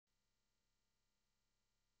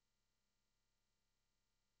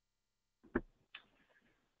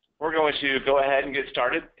We're going to go ahead and get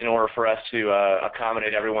started in order for us to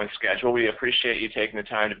accommodate everyone's schedule. We appreciate you taking the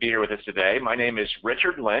time to be here with us today. My name is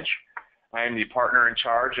Richard Lynch. I am the partner in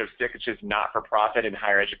charge of Sikich's not-for-profit and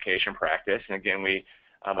higher education practice. And again, we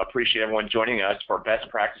appreciate everyone joining us for best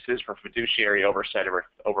practices for fiduciary oversight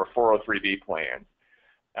over 403B plans.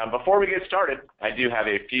 Before we get started, I do have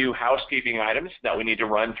a few housekeeping items that we need to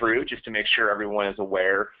run through just to make sure everyone is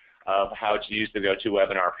aware of how to use the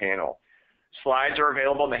GoToWebinar panel. Slides are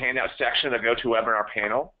available in the handout section of the GoToWebinar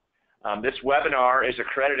panel. This webinar is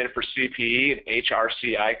accredited for CPE and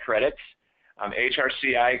HRCI credits.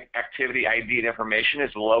 HRCI activity ID and information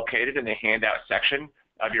is located in the handout section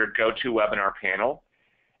of your GoToWebinar panel.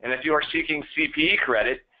 And if you are seeking CPE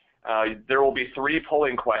credit, there will be 3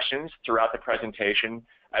 polling questions throughout the presentation,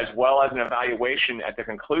 as well as an evaluation at the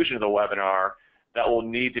conclusion of the webinar that will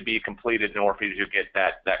need to be completed in order for you to get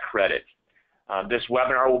that credit. This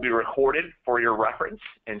webinar will be recorded for your reference,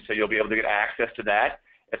 and so you'll be able to get access to that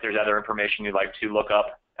if there's other information you'd like to look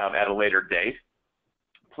up at a later date.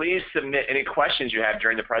 Please submit any questions you have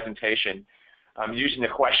during the presentation using the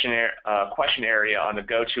question area on the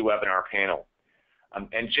GoToWebinar panel.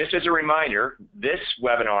 And just as a reminder, this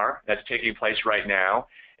webinar that's taking place right now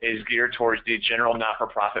is geared towards the general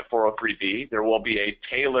not-for-profit 403B. There will be a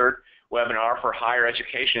tailored webinar for higher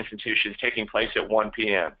education institutions taking place at 1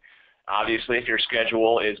 p.m. Obviously, if your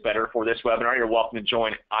schedule is better for this webinar, you're welcome to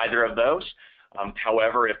join either of those.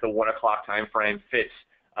 However, if the 1 o'clock time frame fits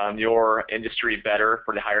your industry better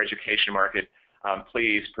for the higher education market,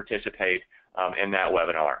 please participate in that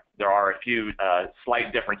webinar. There are a few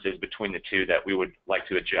slight differences between the two that we would like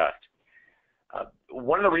to adjust.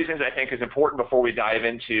 One of the reasons I think is important before we dive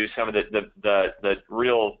into some of the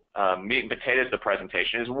real meat and potatoes of the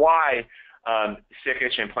presentation is why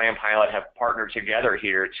Sikich and Plan Pilot have partnered together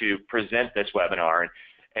here to present this webinar.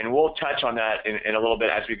 And we'll touch on that in a little bit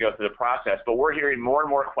as we go through the process. But we're hearing more and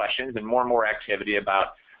more questions and more activity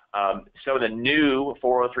about some of the new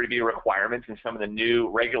 403B requirements and some of the new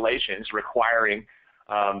regulations requiring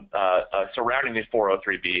surrounding the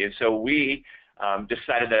 403B. And so we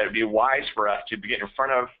decided that it would be wise for us to get in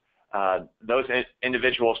front of those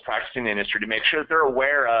individuals practicing the industry to make sure that they're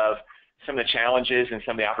aware of some of the challenges and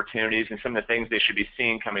some of the opportunities and some of the things they should be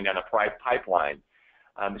seeing coming down the pipeline.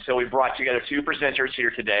 So we brought together 2 presenters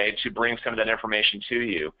here today to bring some of that information to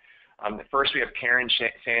you. First, we have Karen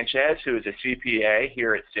Sanchez, who is a CPA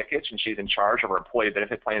here at Sikich, and she's in charge of our Employee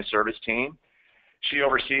Benefit Plan Service team. She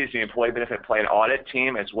oversees the Employee Benefit Plan Audit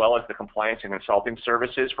team, as well as the compliance and consulting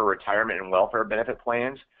services for retirement and welfare benefit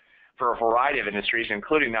plans for a variety of industries,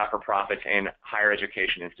 including not-for-profits and higher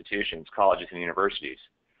education institutions, colleges and universities.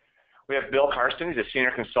 We have Bill Karsten. He's a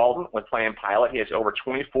senior consultant with Plan Pilot. He has over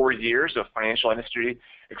 24 years of financial industry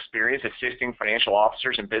experience assisting financial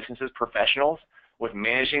officers and businesses professionals with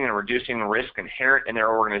managing and reducing risk inherent in their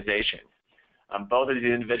organizations. Both of these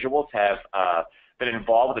individuals have been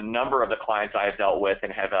involved with a number of the clients I have dealt with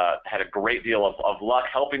and have had a great deal of luck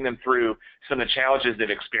helping them through some of the challenges they've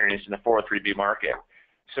experienced in the 403B market.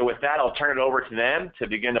 So with that, I'll turn it over to them to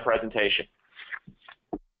begin the presentation.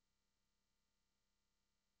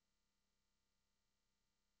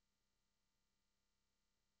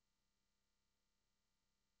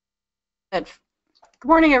 Good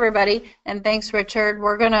morning, everybody, and thanks, Richard.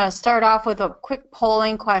 We're going to start off with a quick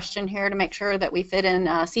polling question here to make sure that we fit in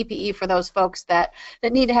CPE for those folks that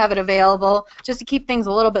need to have it available. Just to keep things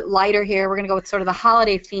a little bit lighter here, we're going to go with sort of the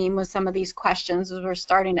holiday theme with some of these questions as we're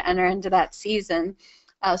starting to enter into that season.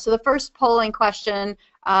 So the first polling question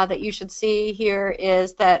that you should see here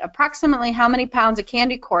is that approximately how many pounds of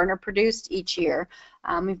candy corn are produced each year?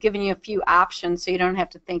 We've given you a few options so you don't have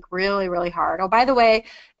to think really hard. Oh, by the way,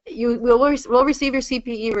 you will receive your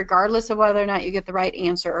CPE regardless of whether or not you get the right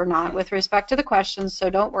answer or not with respect to the questions, so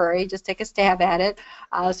don't worry, just take a stab at it.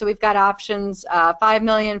 So we've got options 5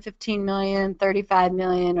 million, 15 million, 35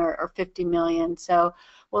 million, or 50 million. So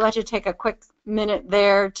we'll let you take a quick minute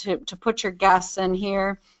there to put your guess in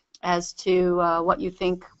here as to what you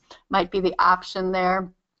think might be the option there.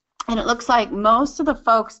 And it looks like most of the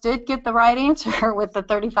folks did get the right answer with the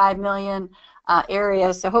 35 million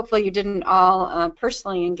area, so hopefully you didn't all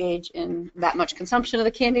personally engage in that much consumption of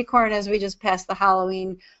the candy corn as we just passed the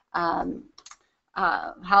Halloween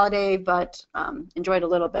holiday, but enjoyed a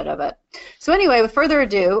little bit of it. So anyway, with further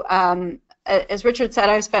ado, as Richard said,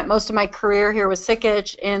 I've spent most of my career here with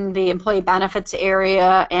Sikich in the employee benefits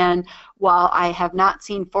area, and while I have not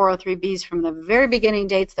seen 403Bs from the very beginning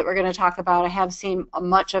dates that we're going to talk about, I have seen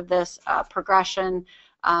much of this progression,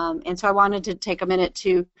 and so I wanted to take a minute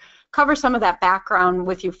to cover some of that background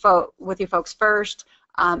with you folks first,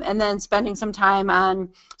 And then spending some time on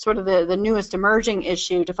sort of the newest emerging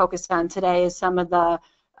issue to focus on today is some of the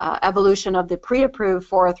evolution of the pre-approved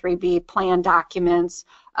 403B plan documents.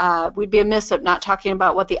 We'd be amiss at not talking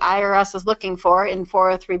about what the IRS is looking for in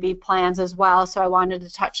 403B plans as well, so I wanted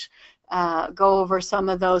to go over some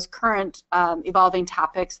of those current evolving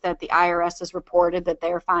topics that the IRS has reported that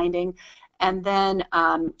they're finding. And then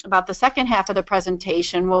about the second half of the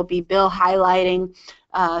presentation will be Bill highlighting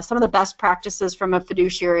some of the best practices from a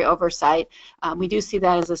fiduciary oversight. We do see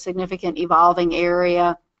that as a significant evolving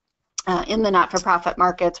area in the not-for-profit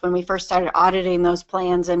markets. When we first started auditing those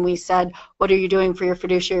plans and we said, what are you doing for your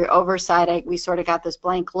fiduciary oversight, we sort of got this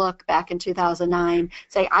blank look back in 2009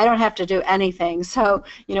 saying, I don't have to do anything. So,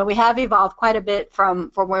 you know, we have evolved quite a bit from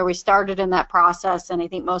where we started in that process, and I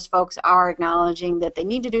think most folks are acknowledging that they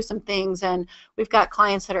need to do some things, and we've got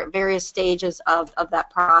clients that are at various stages of that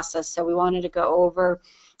process. So we wanted to go over,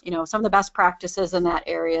 you know, some of the best practices in that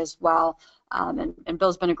area as well. And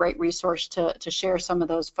Bill's been a great resource to share some of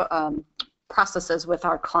those processes with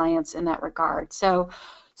our clients in that regard. So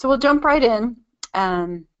we'll jump right in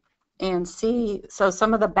and see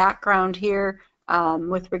some of the background here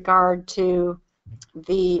with regard to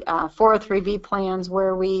the 403B plans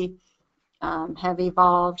where we have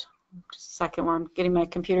evolved. Just a second while I'm getting my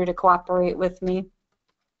computer to cooperate with me.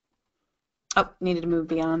 Oh, needed to move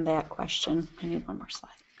beyond that question. I need one more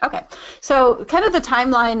slide. Okay, so kind of the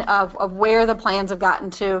timeline of where the plans have gotten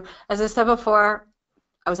to. As I said before,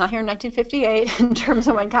 I was not here in 1958 in terms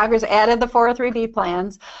of when Congress added the 403B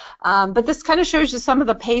plans, but this kind of shows you some of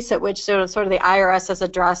the pace at which sort of the IRS has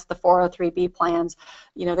addressed the 403B plans.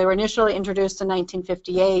 You know, they were initially introduced in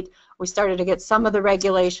 1958. We started to get some of the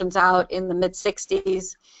regulations out in the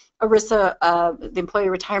mid-60s. ERISA, the Employee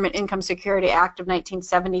Retirement Income Security Act of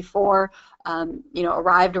 1974, you know,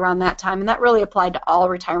 arrived around that time, and that really applied to all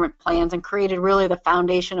retirement plans and created really the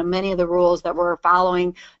foundation of many of the rules that we're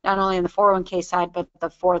following, not only in the 401k side, but the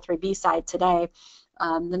 403B side today.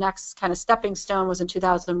 The next kind of stepping stone was in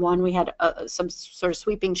 2001. We had some sort of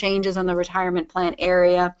sweeping changes in the retirement plan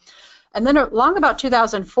area. And then along about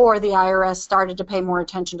 2004, the IRS started to pay more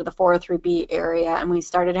attention to the 403B area, and we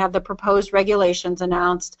started to have the proposed regulations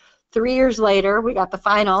announced. 3 years later, we got the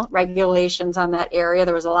final regulations on that area.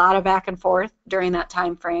 There was a lot of back and forth during that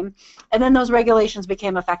time frame. And then those regulations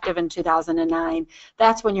became effective in 2009.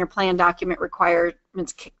 That's when your plan document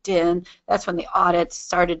requirements kicked in. That's when the audits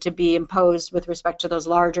started to be imposed with respect to those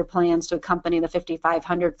larger plans to accompany the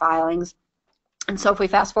 5,500 filings. And so if we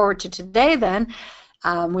fast forward to today then,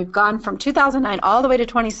 we've gone from 2009 all the way to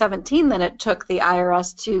 2017 that it took the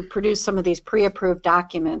IRS to produce some of these pre-approved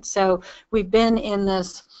documents. So we've been in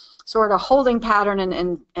this sort of holding pattern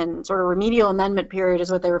and sort of remedial amendment period is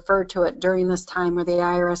what they refer to it during this time, where the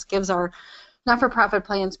IRS gives our not-for-profit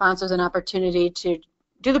plan sponsors an opportunity to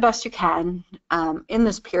do the best you can in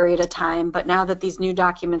this period of time. But now that these new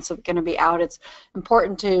documents are going to be out, it's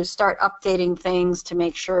important to start updating things to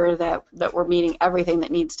make sure that we're meeting everything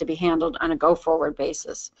that needs to be handled on a go-forward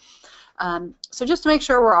basis. So just to make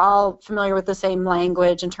sure we're all familiar with the same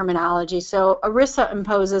language and terminology, so ERISA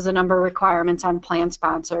imposes a number of requirements on plan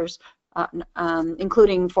sponsors,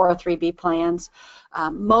 including 403B plans.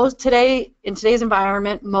 In today's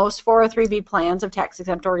environment, most 403B plans of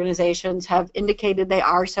tax-exempt organizations have indicated they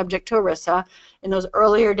are subject to ERISA. In those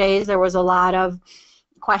earlier days, there was a lot of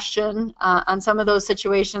question on some of those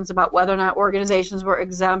situations about whether or not organizations were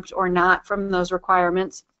exempt or not from those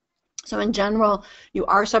requirements. So in general, you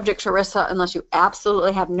are subject to ERISA unless you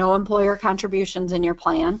absolutely have no employer contributions in your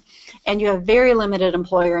plan, and you have very limited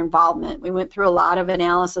employer involvement. We went through a lot of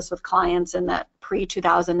analysis with clients in that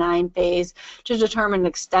pre-2009 phase to determine the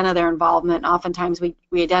extent of their involvement. Oftentimes we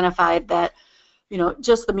identified that, you know,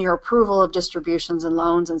 just the mere approval of distributions and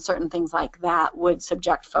loans and certain things like that would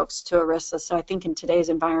subject folks to ERISA. So I think in today's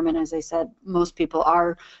environment, as I said, most people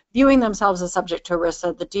are viewing themselves as subject to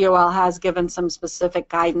ERISA. The DOL has given some specific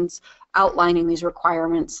guidance outlining these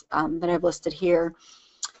requirements that I've listed here.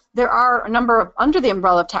 There are a number of, under the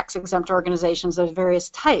umbrella of tax-exempt organizations, there's various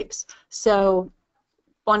types. So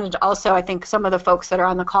wanted to also, I think some of the folks that are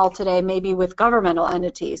on the call today may be with governmental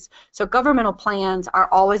entities. So governmental plans are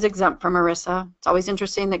always exempt from ERISA. It's always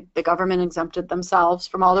interesting that the government exempted themselves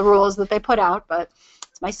from all the rules that they put out, but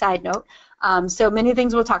it's my side note. So many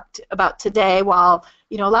things we'll talk about today, while,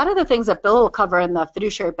 you know, a lot of the things that Bill will cover in the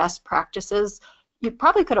fiduciary best practices, you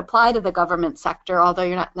probably could apply to the government sector, although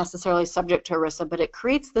you're not necessarily subject to ERISA, but it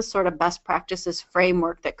creates this sort of best practices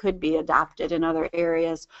framework that could be adopted in other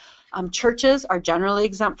areas. Churches are generally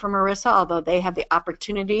exempt from ERISA, although they have the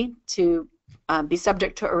opportunity to be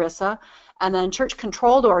subject to ERISA. And then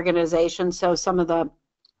church-controlled organizations, so some of the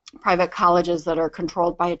private colleges that are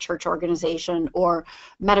controlled by a church organization or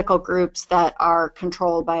medical groups that are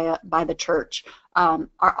controlled by the church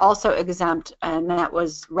are also exempt, and that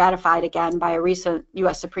was ratified again by a recent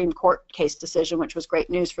U.S. Supreme Court case decision, which was great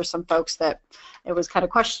news for some folks that it was kind of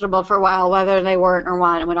questionable for a while whether they weren't or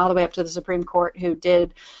weren't, and went all the way up to the Supreme Court, who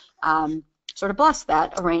did sort of bless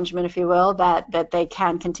that arrangement, if you will, that they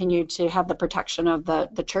can continue to have the protection of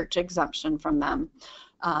the church exemption from them.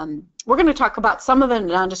 We're going to talk about some of the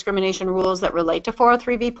non-discrimination rules that relate to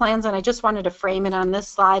 403B plans, and I just wanted to frame it on this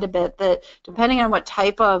slide a bit that depending on what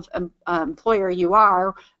type of employer you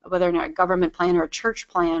are, whether or not a government plan or a church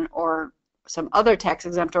plan or some other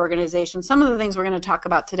tax-exempt organization, some of the things we're going to talk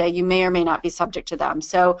about today, you may or may not be subject to them.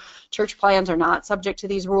 So church plans are not subject to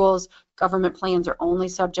these rules. Government plans are only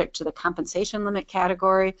subject to the compensation limit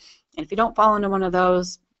category, and if you don't fall into one of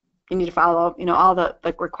those, you need to follow, all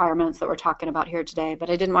the requirements that we're talking about here today. But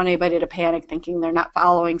I didn't want anybody to panic thinking they're not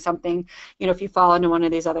following something, if you fall into one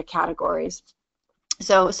of these other categories.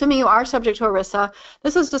 So assuming you are subject to ERISA,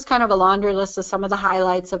 this is just kind of a laundry list of some of the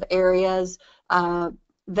highlights of areas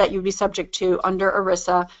that you'd be subject to under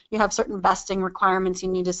ERISA. You have certain vesting requirements you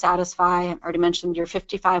need to satisfy. I already mentioned your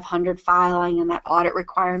 5500 filing and that audit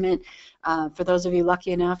requirement. For those of you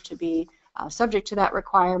lucky enough to be subject to that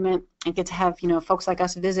requirement and get to have folks like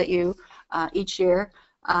us visit you each year.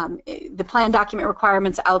 The plan document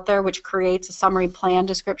requirements out there, which creates a summary plan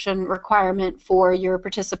description requirement for your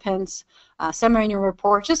participants, semi-annual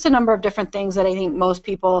report, just a number of different things that I think most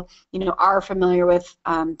people are familiar with.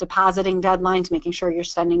 Depositing deadlines, making sure you're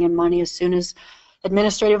sending in money as soon as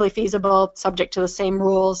administratively feasible, subject to the same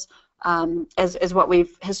rules as what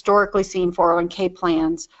we've historically seen 401k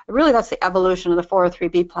plans. Really, that's the evolution of the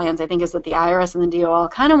 403b plans, I think, is that the IRS and the DOL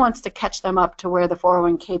kind of wants to catch them up to where the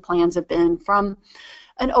 401k plans have been from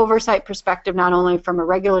an oversight perspective, not only from a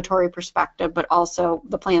regulatory perspective, but also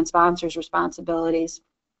the plan sponsor's responsibilities.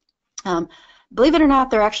 Believe it or not,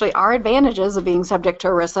 there actually are advantages of being subject to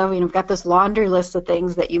ERISA. We've got this laundry list of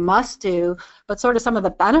things that you must do, but sort of some of the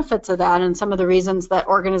benefits of that and some of the reasons that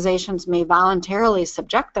organizations may voluntarily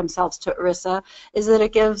subject themselves to ERISA is that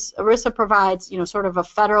ERISA provides, sort of a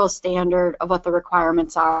federal standard of what the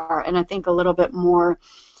requirements are, and I think a little bit more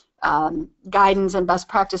guidance and best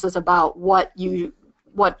practices about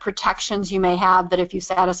what protections you may have, that if you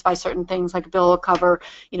satisfy certain things, like Bill will cover,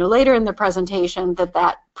 later in the presentation,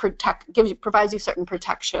 that provides you certain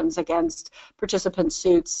protections against participant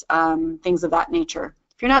suits, things of that nature.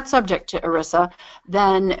 If you're not subject to ERISA,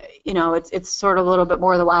 then it's sort of a little bit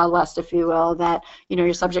more of the Wild West, if you will, that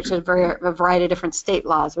you're subject to a variety of different state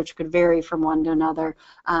laws, which could vary from one to another.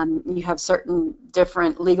 You have certain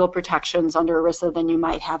different legal protections under ERISA than you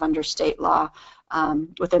might have under state law.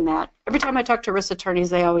 Within that, every time I talk to ERISA attorneys,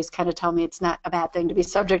 they always kind of tell me it's not a bad thing to be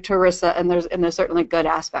subject to ERISA, and there's certainly good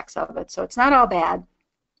aspects of it. So it's not all bad.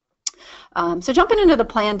 So jumping into the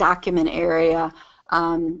plan document area,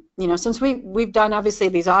 since we've done obviously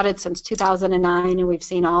these audits since 2009, and we've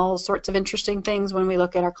seen all sorts of interesting things when we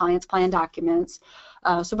look at our clients' plan documents.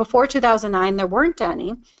 So before 2009, there weren't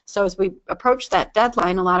any. So as we approached that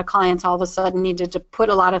deadline, a lot of clients all of a sudden needed to put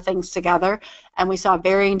a lot of things together, and we saw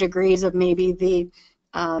varying degrees of maybe the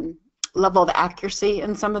level of accuracy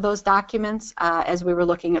in some of those documents. As we were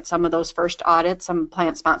looking at some of those first audits, some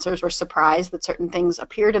plan sponsors were surprised that certain things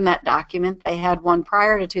appeared in that document. They had one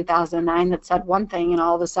prior to 2009 that said one thing, and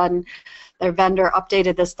all of a sudden their vendor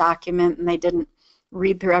updated this document and they didn't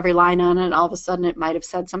read through every line on it, and all of a sudden it might have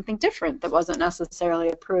said something different that wasn't necessarily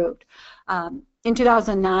approved. In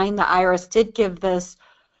 2009, the IRS did give this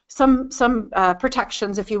some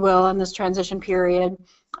protections, if you will, in this transition period,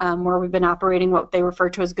 where we've been operating what they refer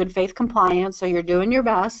to as good faith compliance. So you're doing your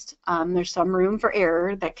best. There's some room for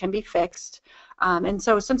error that can be fixed. And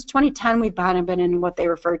so since 2010, we've been in what they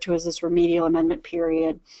refer to as this remedial amendment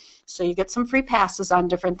period. So you get some free passes on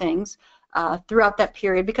different things throughout that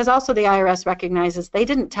period, because also the IRS recognizes they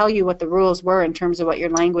didn't tell you what the rules were in terms of what your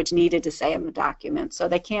language needed to say in the document. So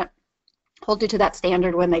they can't hold you to that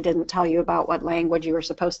standard when they didn't tell you about what language you were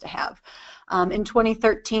supposed to have. In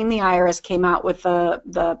 2013, the IRS came out with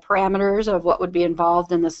the parameters of what would be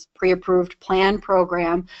involved in this pre-approved plan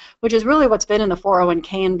program, which is really what's been in the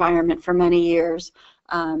 401k environment for many years.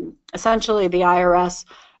 Essentially, the IRS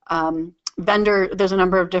there's a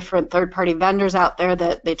number of different third-party vendors out there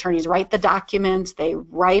that the attorneys write the documents. They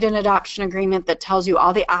write an adoption agreement that tells you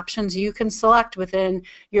all the options you can select within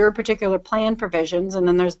your particular plan provisions, and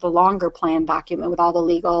then there's the longer plan document with all the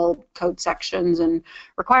legal code sections and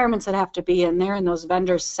requirements that have to be in there, and those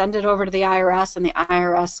vendors send it over to the IRS, and the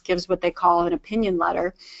IRS gives what they call an opinion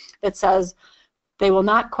letter that says they will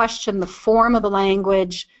not question the form of the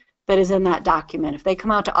language, that is in that document. If they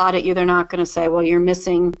come out to audit you, they're not going to say, well, you're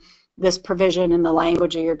missing this provision in the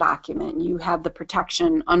language of your document. You have the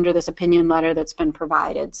protection under this opinion letter that's been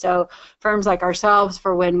provided. So firms like ourselves,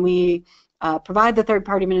 for when we provide the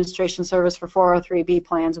third-party administration service for 403B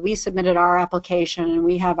plans, we submitted our application and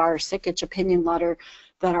we have our Sikich opinion letter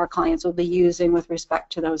that our clients will be using with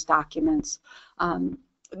respect to those documents.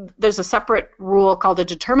 There's a separate rule called a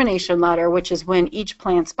determination letter, which is when each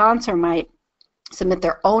plan sponsor might submit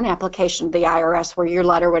their own application to the IRS, where your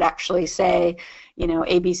letter would actually say, you know,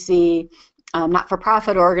 ABC,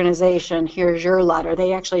 not-for-profit organization, here's your letter.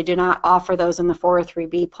 They actually do not offer those in the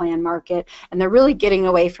 403B plan market, and they're really getting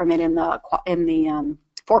away from it in the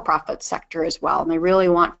for-profit sector as well, and they really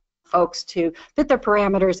want folks to fit their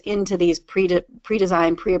parameters into these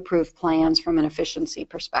pre-designed, pre-approved plans from an efficiency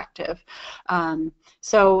perspective.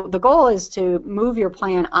 So the goal is to move your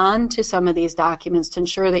plan onto some of these documents to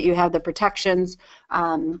ensure that you have the protections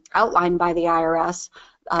outlined by the IRS.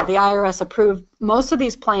 The IRS approved most of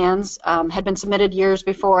these plans, had been submitted years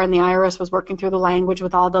before, and the IRS was working through the language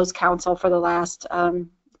with all those counsel for the last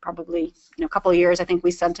probably a couple of years. I think we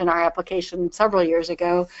sent in our application several years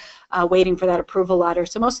ago, waiting for that approval letter.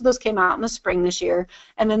 So most of those came out in the spring this year,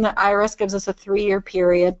 and then the IRS gives us a 3-year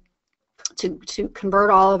period to convert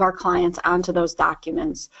all of our clients onto those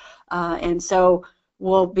documents. And so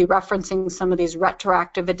we'll be referencing some of these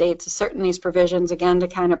retroactive dates of certain these provisions, again, to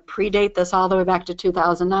kind of predate this all the way back to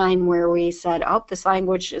 2009, where we said, oh, this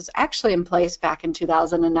language is actually in place back in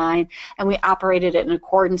 2009, and we operated it in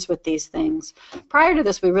accordance with these things. Prior to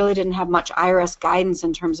this, we really didn't have much IRS guidance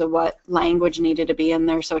in terms of what language needed to be in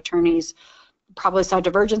there, so attorneys probably saw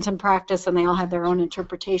divergence in practice, and they all had their own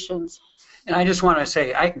interpretations. And I just want to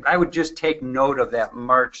say, I would just take note of that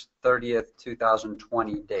March 30th,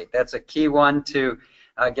 2020 date. That's a key one to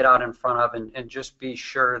get out in front of, and just be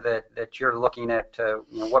sure that you're looking at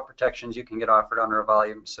what protections you can get offered under a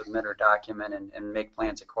volume submitter document, and make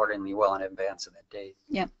plans accordingly well in advance of that date.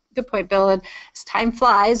 Yeah. Good point, Bill. And as time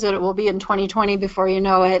flies, it will be in 2020 before you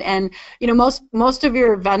know it. And most of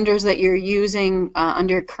your vendors that you're using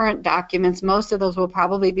under your current documents, most of those will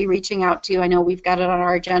probably be reaching out to you. I know we've got it on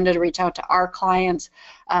our agenda to reach out to our clients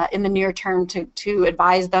in the near term to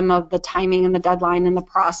advise them of the timing and the deadline and the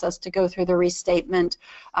process to go through the restatement.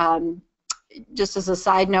 Just as a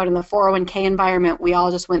side note, in the 401k environment, we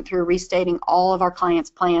all just went through restating all of our clients'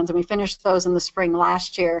 plans, and we finished those in the spring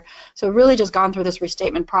last year. So really just gone through this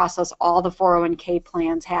restatement process. All the 401k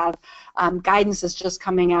plans have. Guidance is just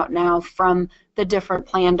coming out now from the different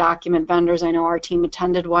plan document vendors. I know our team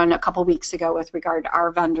attended one a couple weeks ago with regard to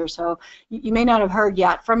our vendors. So you may not have heard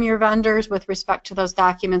yet from your vendors with respect to those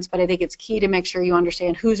documents, but I think it's key to make sure you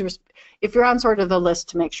understand if you're on sort of the list,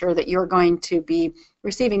 to make sure that you're going to be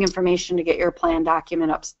receiving information to get your plan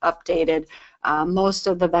document updated. Most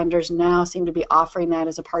of the vendors now seem to be offering that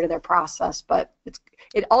as a part of their process, but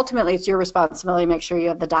ultimately it's your responsibility to make sure you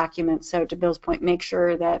have the document. So to Bill's point, make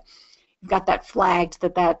sure that you've got that flagged,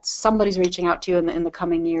 that somebody's reaching out to you in the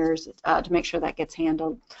coming years to make sure that gets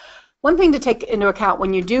handled. One thing to take into account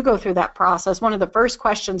when you do go through that process, one of the first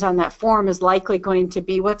questions on that form is likely going to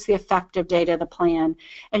be, what's the effective date of the plan?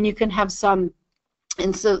 And you can have some,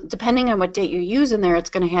 and so depending on what date you use in there, it's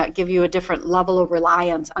going to give you a different level of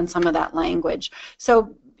reliance on some of that language.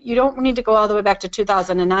 So you don't need to go all the way back to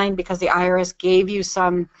 2009 because the IRS gave you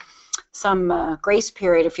some grace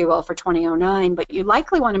period, if you will, for 2009, but you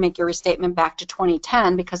likely want to make your restatement back to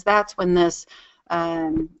 2010 because that's when this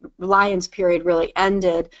reliance period really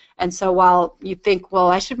ended. And so while you think, well,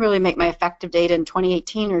 I should really make my effective date in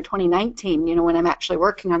 2018 or 2019, when I'm actually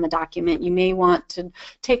working on the document, you may want to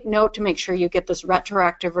take note to make sure you get this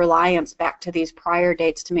retroactive reliance back to these prior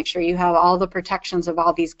dates to make sure you have all the protections of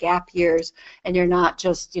all these gap years, and you're not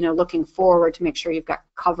just, looking forward to make sure you've got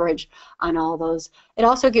coverage on all those. It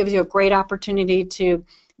also gives you a great opportunity to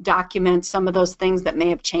document some of those things that may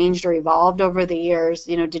have changed or evolved over the years.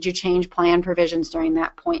 Did you change plan provisions during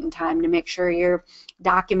that point in time, to make sure you're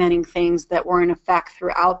documenting things that were in effect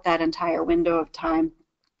throughout that entire window of time.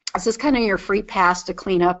 This is kind of your free pass to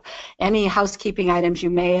clean up any housekeeping items you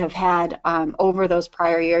may have had over those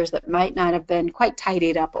prior years that might not have been quite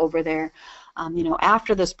tidied up over there.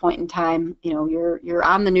 After this point in time, you're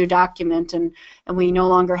on the new document, and we no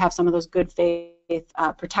longer have some of those good faith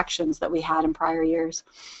protections that we had in prior years.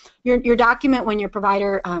 Your document, when your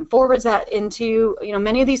provider forwards that into,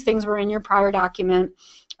 many of these things were in your prior document,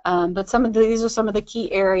 but these are some of the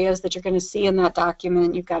key areas that you're going to see in that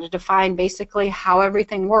document. You've got to define basically how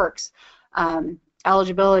everything works.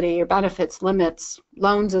 Eligibility or benefits, limits,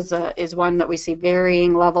 loans is one that we see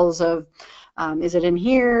varying levels of. Is it in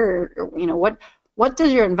here? Or, what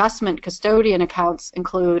does your investment custodian accounts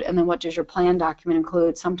include, and then what does your plan document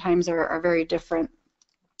include? Sometimes are very different.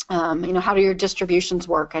 You know, how do your distributions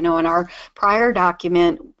work? I know in our prior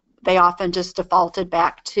document, they often just defaulted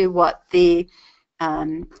back to what the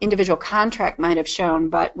individual contract might have shown,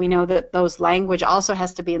 but we know that those language also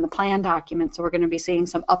has to be in the plan document, so we're going to be seeing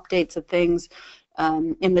some updates of things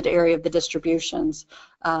in the area of the distributions.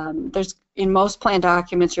 In most plan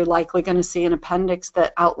documents, you're likely going to see an appendix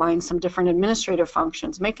that outlines some different administrative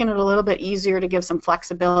functions, making it a little bit easier to give some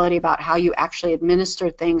flexibility about how you actually administer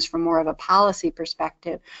things from more of a policy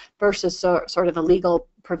perspective versus sort of the legal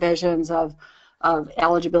provisions of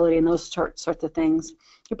eligibility and those sorts of things.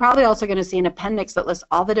 You're probably also going to see an appendix that lists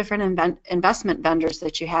all the different investment vendors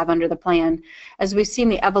that you have under the plan. As we've seen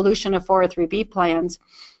the evolution of 403B plans,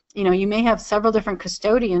 you know, you may have several different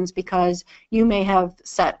custodians because you may have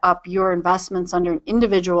set up your investments under an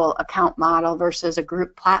individual account model versus a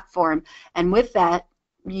group platform, and with that,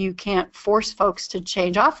 you can't force folks to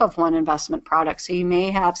change off of one investment product. So you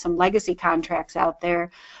may have some legacy contracts out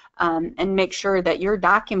there, and make sure that your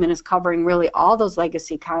document is covering really all those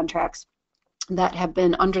legacy contracts that have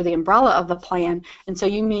been under the umbrella of the plan, and so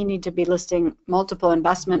you may need to be listing multiple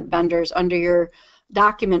investment vendors under your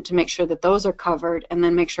document to make sure that those are covered, and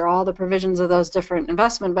then make sure all the provisions of those different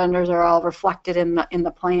investment vendors are all reflected in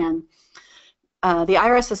the plan. The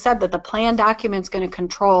IRS has said that the plan document is going to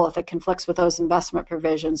control if it conflicts with those investment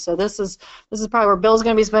provisions. So this is probably where Bill's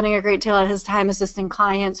going to be spending a great deal of his time assisting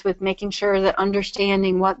clients with making sure that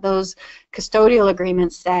understanding what those custodial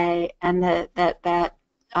agreements say, and that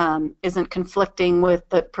isn't conflicting with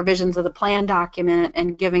the provisions of the plan document,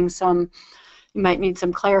 and giving some. You might need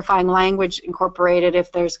some clarifying language incorporated if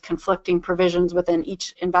there's conflicting provisions within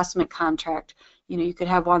each investment contract. You know, you could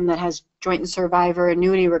have one that has joint and survivor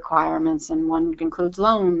annuity requirements, and one includes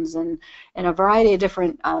loans, and a variety of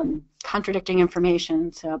different contradicting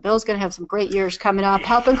information. So Bill's going to have some great years coming up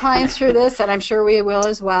helping clients through this, and I'm sure we will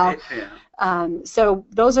as well. So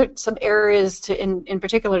those are some areas in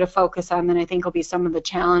particular to focus on, and I think will be some of the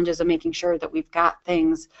challenges of making sure that we've got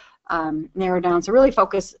things narrowed down. So really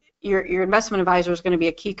focus. Your investment advisor is going to be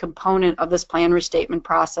a key component of this plan restatement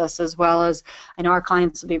process, as well as I know our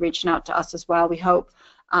clients will be reaching out to us as well, we hope,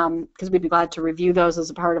 because we'd be glad to review those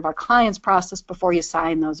as a part of our clients' process before you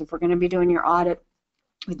sign those. If we're going to be doing your audit,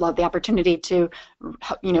 we'd love the opportunity to,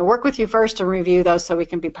 you know, work with you first and review those so we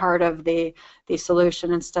can be part of the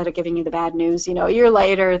solution instead of giving you the bad news, you know, a year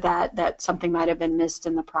later that something might have been missed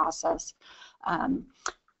in the process.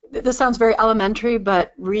 This sounds very elementary,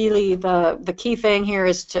 but really the key thing here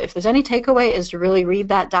is to, if there's any takeaway, is to really read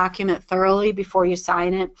that document thoroughly before you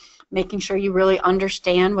sign it, making sure you really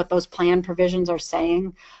understand what those plan provisions are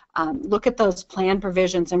saying. Look at those plan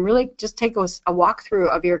provisions and really just take a walkthrough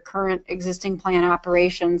of your current existing plan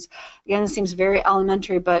operations. Again, it seems very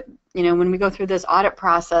elementary, but you know, when we go through this audit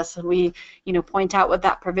process and we, you know, point out what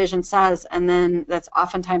that provision says, and then that's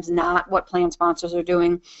oftentimes not what plan sponsors are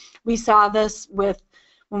doing. We saw this with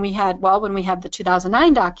when we had the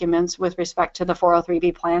 2009 documents with respect to the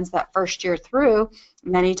 403B plans that first year through.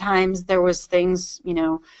 Many times there was things, you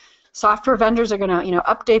know, software vendors are going to, you know,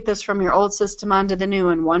 update this from your old system onto the new,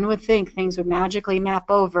 and one would think things would magically map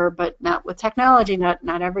over, but not with technology.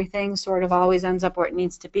 Not everything sort of always ends up where it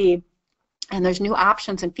needs to be, and there's new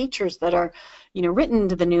options and features that are, you know, written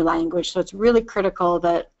into the new language. So it's really critical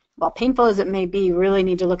that, while painful as it may be, you really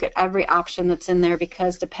need to look at every option that's in there,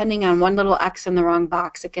 because depending on one little X in the wrong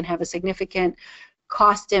box, it can have a significant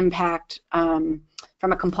cost impact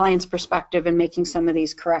from a compliance perspective in making some of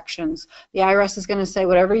these corrections. The IRS is going to say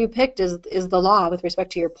whatever you picked is the law with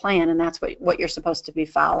respect to your plan, and that's what you're supposed to be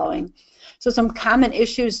following. So some common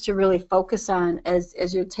issues to really focus on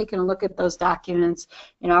as you're taking a look at those documents.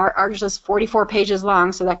 You know, ours is 44 pages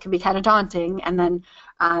long, so that can be kind of daunting. And then,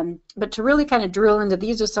 but to really kind of drill into,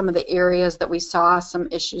 these are some of the areas that we saw some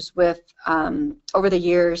issues with over the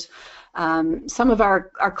years. Some of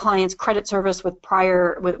our clients credit service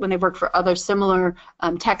when they work for other similar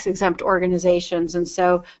tax-exempt organizations, and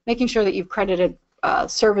so making sure that you've credited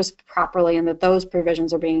service properly and that those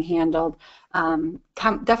provisions are being handled.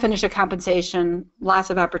 Definition of compensation,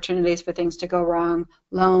 lots of opportunities for things to go wrong,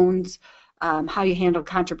 loans, how you handle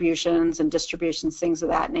contributions and distributions, things of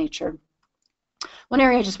that nature. One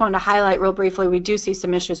area I just wanted to highlight real briefly, we do see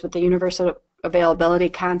some issues with the universal availability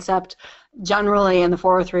concept. Generally in the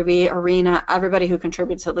 403B arena, everybody who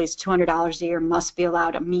contributes at least $200 a year must be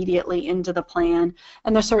allowed immediately into the plan,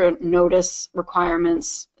 and there's sort of notice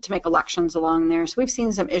requirements to make elections along there. So we've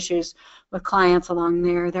seen some issues with clients along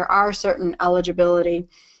there. There are certain eligibility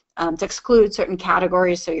to exclude certain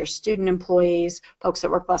categories, so your student employees, folks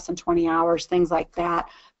that work less than 20 hours, things like that.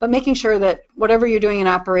 But making sure that whatever you're doing in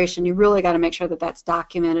operation, you really got to make sure that that's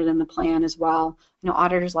documented in the plan as well. You know,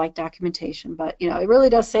 auditors like documentation, but you know, it really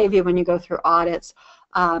does save you when you go through audits.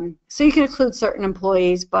 So you can include certain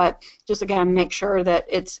employees, but just again, make sure that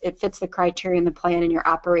it fits the criteria in the plan and your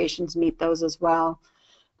operations meet those as well.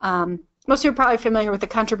 Most of you are probably familiar with the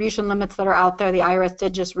contribution limits that are out there. The IRS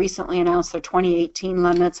did just recently announce their 2018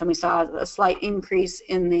 limits, and we saw a slight increase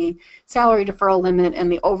in the salary deferral limit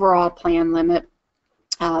and the overall plan limit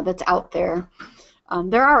that's out there.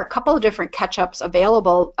 There are a couple of different catch-ups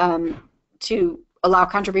available to allow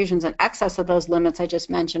contributions in excess of those limits I just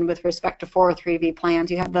mentioned with respect to 403B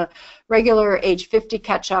plans. You have the regular age 50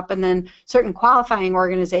 catch-up, and then certain qualifying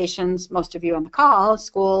organizations, most of you on the call,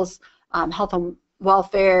 schools, health and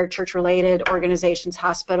welfare, church-related organizations,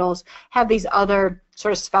 hospitals, have these other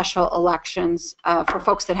sort of special elections for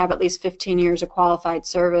folks that have at least 15 years of qualified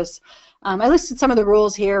service. I listed some of the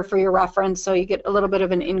rules here for your reference, so you get a little bit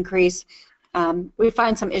of an increase. We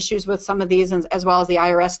find some issues with some of these, as well as the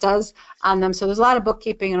IRS does on them. So there's a lot of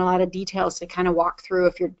bookkeeping and a lot of details to kind of walk through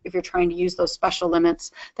if you're trying to use those special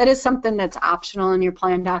limits. That is something that's optional in your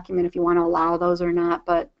plan document if you want to allow those or not.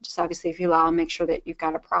 But just obviously, if you allow them, make sure that you've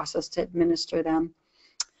got a process to administer them.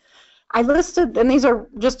 I listed, and these are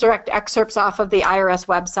just direct excerpts off of the IRS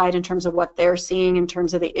website in terms of what they're seeing in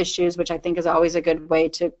terms of the issues, which I think is always a good way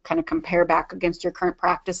to kind of compare back against your current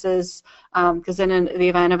practices, because in the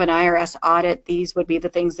event of an IRS audit, these would be the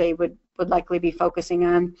things they would likely be focusing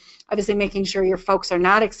on. Obviously, making sure your folks are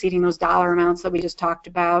not exceeding those dollar amounts that we just talked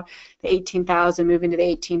about, the $18,000 moving to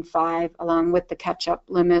the $18,500, along with the catch-up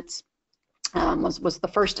limits. Was the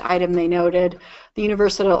first item they noted. The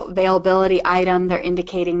universal availability item, they're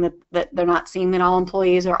indicating that they're not seeing that all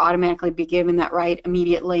employees are automatically be given that right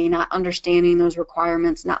immediately, not understanding those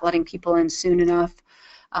requirements, not letting people in soon enough,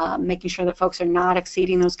 making sure that folks are not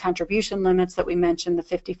exceeding those contribution limits that we mentioned, the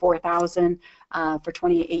 $54,000 for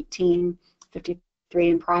 2018, $53,000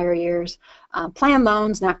 in prior years. Plan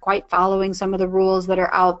loans, not quite following some of the rules that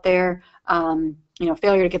are out there. You know,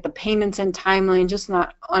 failure to get the payments in timely, and just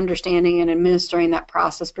not understanding and administering that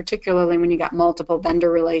process, particularly when you got multiple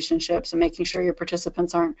vendor relationships, and making sure your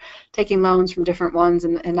participants aren't taking loans from different ones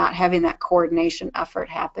and not having that coordination effort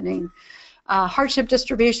happening. Hardship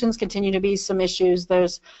distributions continue to be some issues.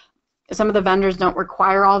 There's some of the vendors don't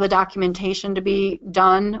require all the documentation to be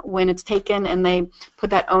done when it's taken, and they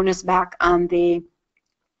put that onus back on the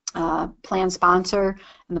plan sponsor,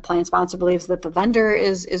 and the plan sponsor believes that the vendor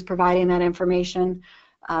is providing that information.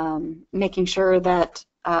 Making sure that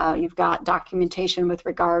you've got documentation with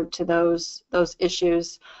regard to those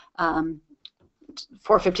issues.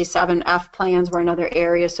 457F plans were another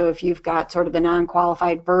area, so if you've got sort of the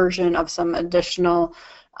non-qualified version of some additional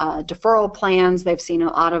deferral plans, they've seen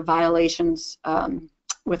a lot of violations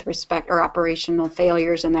with respect, or operational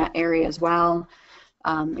failures in that area as well.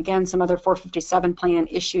 Again, some other 457 plan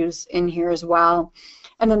issues in here as well.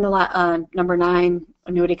 And then the number 9,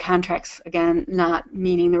 annuity contracts, again, not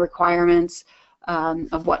meeting the requirements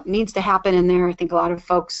of what needs to happen in there. I think a lot of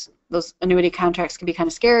folks, those annuity contracts can be kind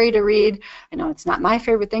of scary to read. I know it's not my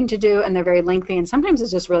favorite thing to do, and they're very lengthy, and sometimes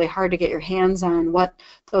it's just really hard to get your hands on what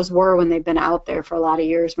those were when they've been out there for a lot of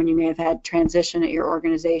years, when you may have had transition at your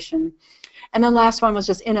organization. And then last one was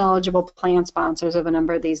just ineligible plan sponsors of a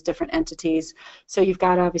number of these different entities. So you've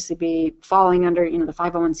got to obviously be falling under, you know, the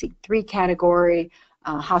 501c3 category,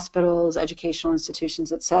 hospitals, educational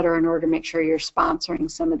institutions, et cetera, in order to make sure you're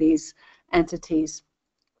sponsoring some of these entities.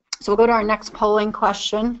 So we'll go to our next polling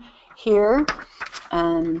question here.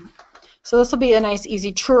 So this will be a nice,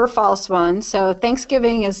 easy, true or false one. So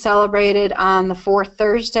Thanksgiving is celebrated on the fourth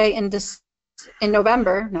Thursday in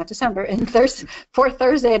November, not December, fourth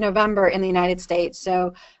Thursday in November in the United States.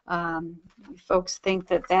 So folks think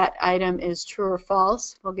that that item is true or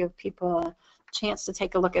false. We'll give people a chance to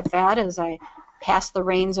take a look at that as I pass the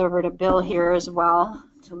reins over to Bill here as well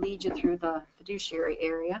to lead you through the fiduciary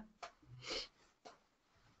area.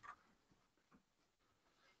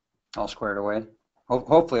 All squared away.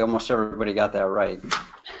 Hopefully almost everybody got that right,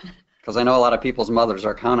 because I know a lot of people's mothers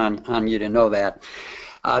are counting on you to know that.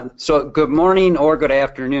 So good morning or good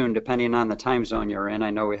afternoon, depending on the time zone you're in. I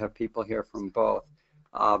know we have people here from both.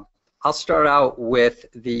 I'll start out with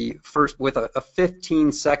a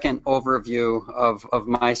 15-second overview of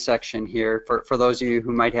my section here. For those of you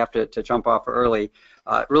who might have to jump off early,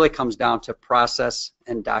 it really comes down to process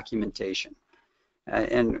and documentation.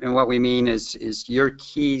 And what we mean is your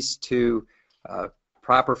keys to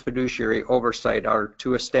proper fiduciary oversight are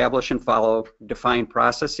to establish and follow defined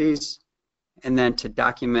processes, and then to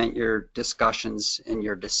document your discussions and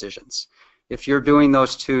your decisions. if you're doing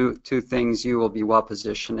those two things, you will be well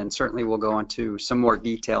positioned, and certainly we'll go into some more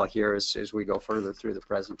detail here as we go further through the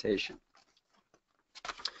presentation.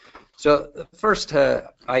 So the first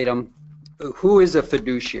item, who is a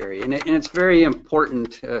fiduciary? And it's very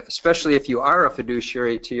important, especially if you are a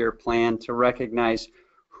fiduciary to your plan, to recognize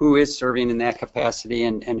who is serving in that capacity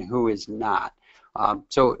and who is not.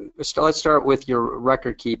 So let's start with your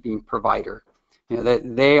record-keeping provider. You know,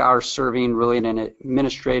 that they are serving really in an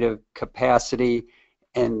administrative capacity,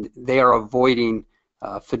 and they are avoiding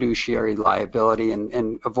fiduciary liability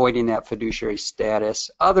and avoiding that fiduciary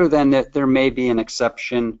status, other than that there may be an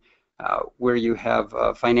exception where you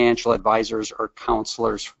have financial advisors or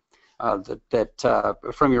counselors that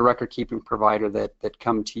from your record-keeping provider that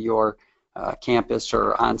come to your campus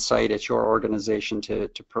or on-site at your organization to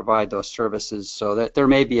provide those services. So that there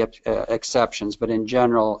may be exceptions, but in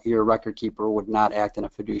general, your record keeper would not act in a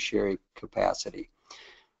fiduciary capacity.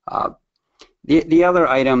 The other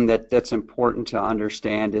item that's important to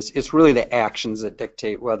understand is it's really the actions that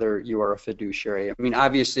dictate whether you are a fiduciary. I mean,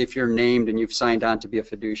 obviously, if you're named and you've signed on to be a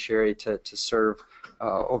fiduciary to serve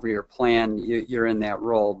over your plan, you're in that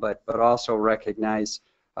role, but also recognize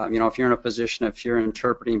you know, if you're in a position, if you're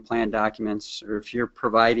interpreting plan documents, or if you're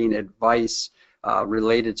providing advice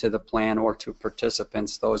related to the plan or to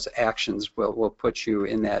participants, those actions will put you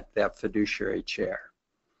in that fiduciary chair.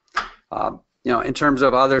 You know, in terms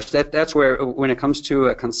of others, that's where, when it comes to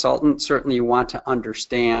a consultant, certainly you want to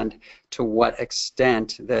understand to what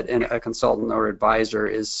extent that a consultant or advisor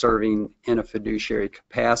is serving in a fiduciary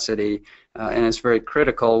capacity, and it's very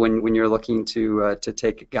critical when you're looking to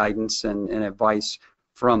take guidance and advice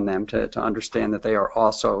from them to understand that they are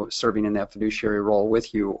also serving in that fiduciary role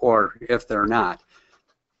with you, or if they're not.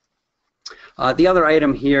 The other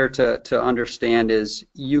item here to understand is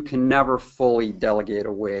you can never fully delegate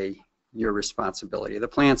away your responsibility. The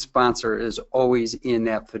plan sponsor is always in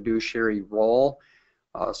that fiduciary role,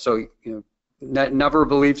 so you know, never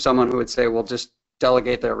believe someone who would say, well, just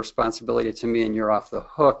delegate that responsibility to me and you're off the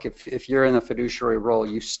hook. If you're in the fiduciary role,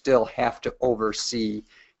 you still have to oversee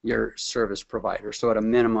your service provider. So at a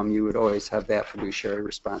minimum, you would always have that fiduciary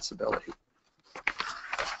responsibility.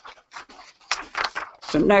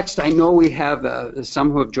 So next, I know we have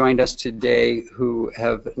some who have joined us today who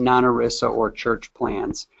have non-ERISA or church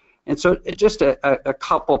plans. And so just a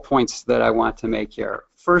couple points that I want to make here.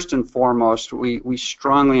 First and foremost, we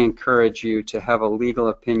strongly encourage you to have a legal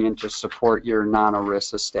opinion to support your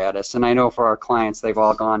non-ERISA status. And I know for our clients, they've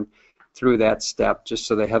all gone through that step just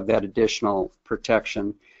so they have that additional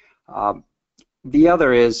protection. The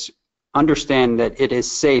other is understand that it is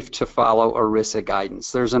safe to follow ERISA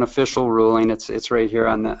guidance. There's an official ruling. It's right here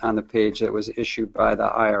on the page that was issued by the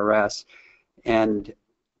IRS, and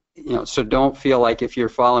you know, so don't feel like if you're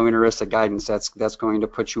following ERISA guidance, that's going to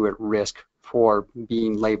put you at risk for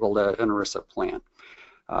being labeled an ERISA plan.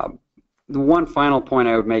 The one final point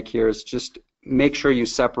I would make here is just make sure you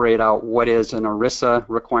separate out what is an ERISA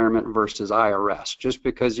requirement versus IRS. Just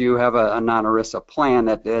because you have a non-ERISA plan,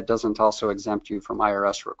 that doesn't also exempt you from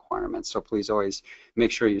IRS requirements. So please always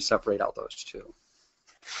make sure you separate out those two.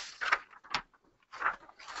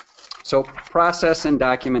 So process and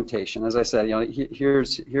documentation. As I said, you know,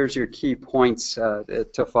 here's your key points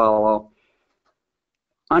to follow.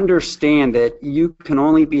 Understand that you can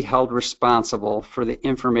only be held responsible for the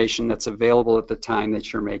information that's available at the time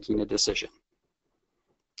that you're making a decision.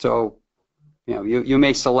 So, you know, you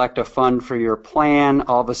may select a fund for your plan.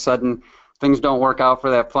 All of a sudden, things don't work out for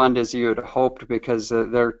that fund as you had hoped because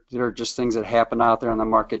there are just things that happen out there in the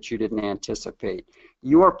market you didn't anticipate.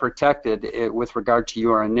 You are protected with regard to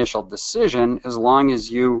your initial decision as long as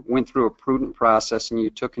you went through a prudent process and you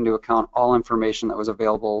took into account all information that was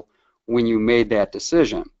available when you made that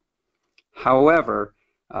decision. However,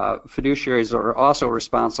 fiduciaries are also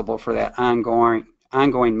responsible for that ongoing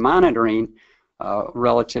monitoring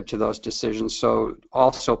relative to those decisions. So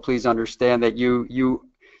also please understand that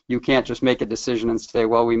you can't just make a decision and say,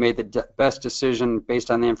 well, we made the best decision based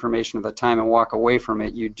on the information at the time and walk away from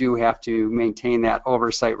it. You do have to maintain that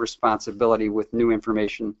oversight responsibility with new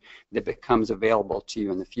information that becomes available to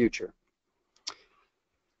you in the future.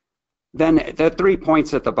 Then the 3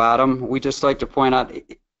 points at the bottom, we just like to point out,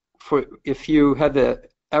 if you had to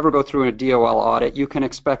ever go through a DOL audit, you can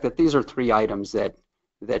expect that these are 3 items that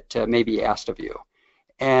may be asked of you.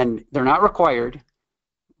 And they're not required,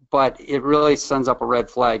 but it really sends up a red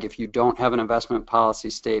flag if you don't have an investment policy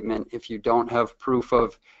statement, if you don't have proof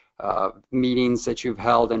of meetings that you've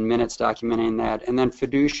held and minutes documenting that. And then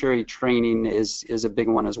fiduciary training is a big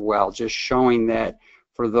one as well, just showing that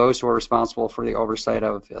for those who are responsible for the oversight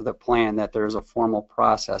of the plan, that there's a formal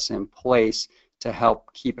process in place to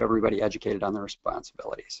help keep everybody educated on their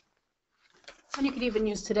responsibilities. And you could even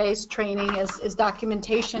use today's training as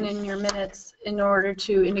documentation in your minutes in order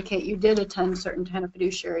to indicate you did attend certain kind of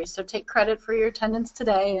fiduciaries. So take credit for your attendance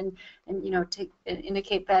today, and you know,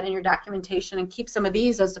 indicate that in your documentation, and keep some of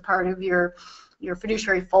these as a part of your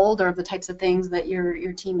fiduciary folder of the types of things that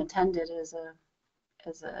your team attended as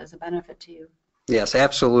a benefit to you. Yes,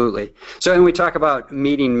 absolutely. So, and we talk about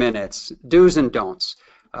meeting minutes, do's and don'ts.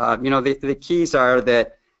 You know, the keys are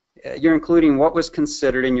that you're including what was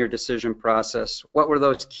considered in your decision process, what were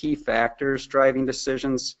those key factors driving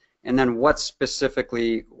decisions, and then what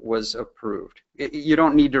specifically was approved. You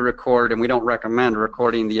don't need to record, and we don't recommend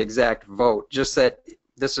recording the exact vote, just that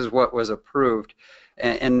this is what was approved.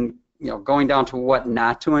 And you know, going down to what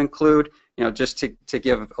not to include, you know, just to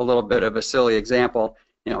give a little bit of a silly example,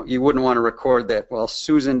 you know, you wouldn't want to record that, well,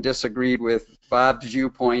 Susan disagreed with Bob's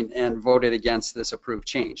viewpoint and voted against this approved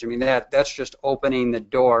change. I mean, that's just opening the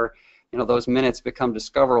door. You know, those minutes become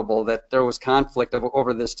discoverable that there was conflict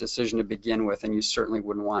over this decision to begin with, and you certainly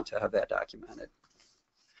wouldn't want to have that documented.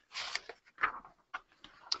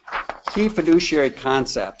 Key fiduciary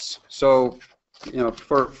concepts. So, you know,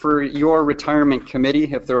 for your retirement committee,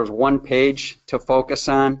 if there was one page to focus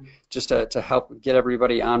on, just to help get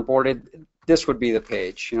everybody onboarded, this would be the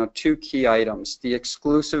page. You know, two key items: the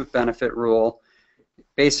exclusive benefit rule.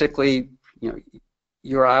 Basically, you know,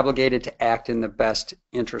 you're obligated to act in the best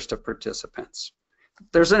interest of participants.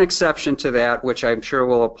 There's an exception to that, which I'm sure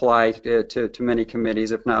will apply to many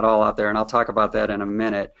committees, if not all out there, and I'll talk about that in a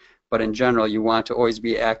minute. But in general, you want to always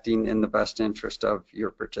be acting in the best interest of your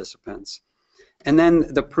participants. And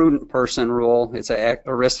then the prudent person rule. It's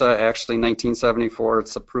ERISA, actually, 1974.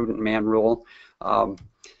 It's the prudent man rule.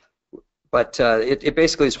 But it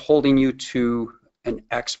basically is holding you to an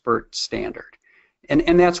expert standard.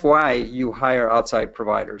 And that's why you hire outside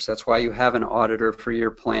providers. That's why you have an auditor for your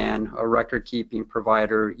plan, a record-keeping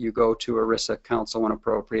provider. You go to ERISA counsel when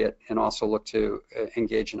appropriate, and also look to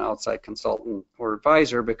engage an outside consultant or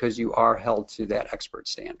advisor, because you are held to that expert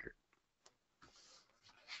standard.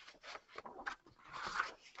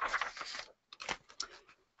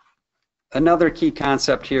 Another key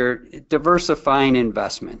concept here, diversifying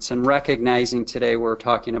investments, and recognizing today we're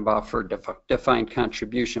talking about for defined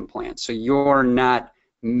contribution plans. So you're not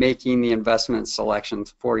making the investment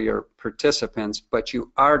selections for your participants, but you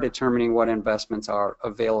are determining what investments are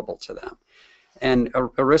available to them. And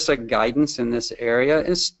ERISA guidance in this area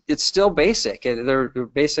it's still basic.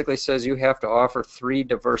 It basically says you have to offer 3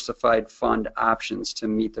 diversified fund options to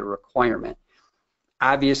meet the requirement.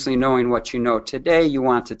 Obviously, knowing what you know today, you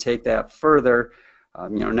want to take that further.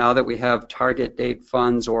 You know, now that we have target date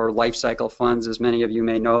funds or life cycle funds, as many of you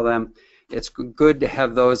may know them, it's good to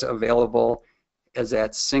have those available as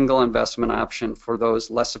that single investment option for those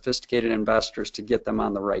less sophisticated investors to get them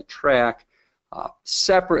on the right track.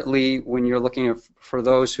 Separately, when you're looking for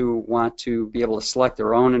those who want to be able to select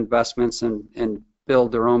their own investments and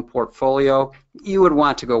build their own portfolio, you would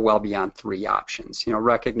want to go well beyond 3 options. You know,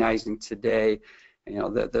 recognizing today, you know,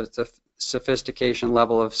 the sophistication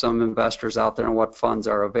level of some investors out there and what funds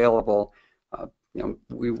are available, you know,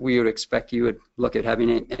 we would expect you would look at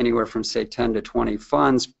having anywhere from, say, 10 to 20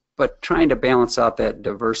 funds, but trying to balance out that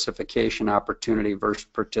diversification opportunity versus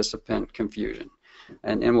participant confusion.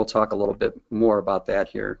 And we'll talk a little bit more about that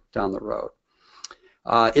here down the road.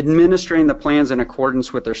 Administering the plans in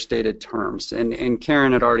accordance with their stated terms. And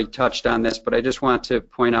Karen had already touched on this, but I just want to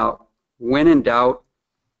point out, when in doubt,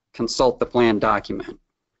 consult the plan document.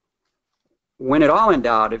 When at all in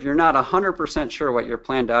doubt, if you're not 100% sure what your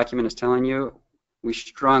plan document is telling you, we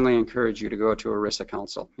strongly encourage you to go to ERISA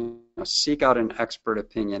counsel. You know, seek out an expert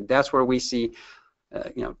opinion. That's where we see,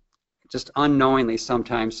 you know, just unknowingly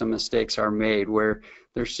sometimes some mistakes are made where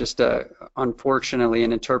there's just unfortunately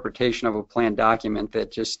an interpretation of a plan document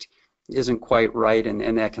that just isn't quite right,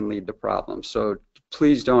 and that can lead to problems. So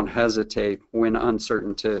please don't hesitate when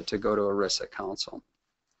uncertain to go to ERISA counsel.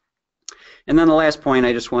 And then the last point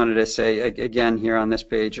I just wanted to say, again here on this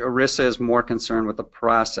page, ERISA is more concerned with the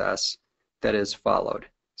process that is followed.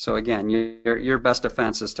 So again, your best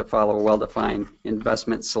defense is to follow a well-defined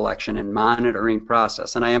investment selection and monitoring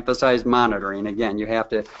process. And I emphasize monitoring. Again, you have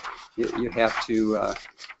to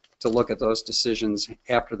look at those decisions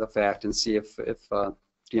after the fact and see if the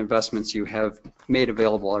investments you have made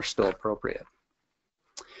available are still appropriate.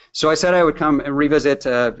 So I said I would come and revisit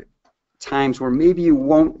times where maybe you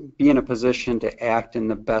won't be in a position to act in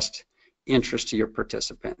the best interest to your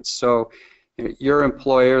participants. So your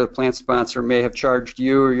employer, the plan sponsor, may have charged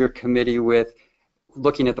you or your committee with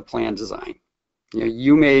looking at the plan design.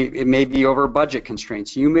 You know, it may be over budget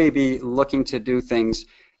constraints. You may be looking to do things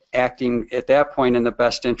acting at that point in the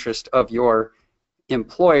best interest of your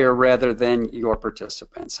employer rather than your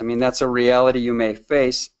participants. I mean, that's a reality you may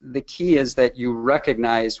face. The key is that you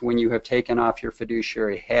recognize when you have taken off your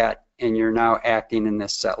fiduciary hat and you're now acting in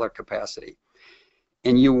this settler capacity.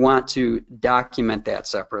 And you want to document that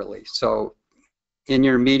separately. So in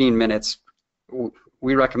your meeting minutes,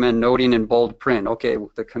 we recommend noting in bold print, okay,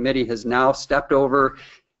 the committee has now stepped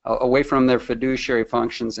away from their fiduciary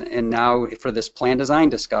functions and now for this plan design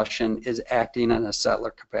discussion is acting in a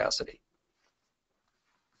settler capacity.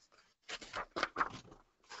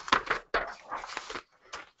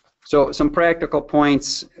 So some practical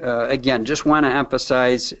points, again, just want to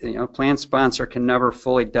emphasize, plan sponsor can never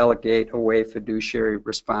fully delegate away fiduciary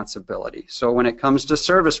responsibility. So when it comes to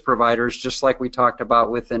service providers, just like we talked about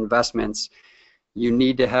with investments, you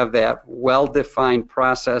need to have that well-defined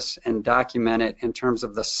process and document it in terms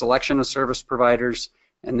of the selection of service providers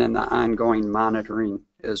and then the ongoing monitoring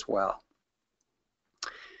as well.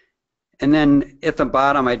 And then at the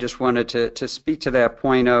bottom, I just wanted to speak to that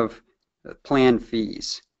point of plan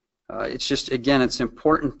fees. It's just, again, it's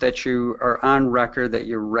important that you are on record that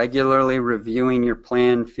you're regularly reviewing your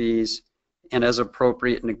plan fees and as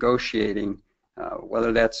appropriate negotiating,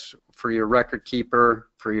 whether that's for your record keeper,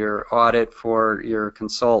 for your audit, for your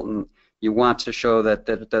consultant. You want to show that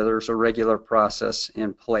there's a regular process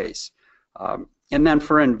in place. And then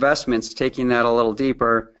for investments, taking that a little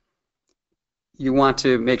deeper, you want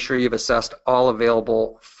to make sure you've assessed all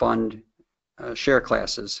available fund share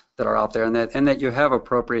classes that are out there and that you have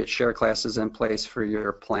appropriate share classes in place for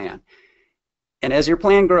your plan. And as your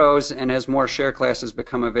plan grows and as more share classes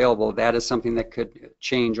become available, that is something that could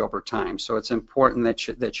change over time. So it's important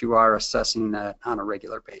that you are assessing that on a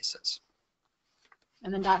regular basis.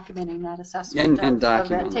 And then documenting that assessment. And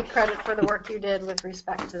documenting. Take credit for the work you did with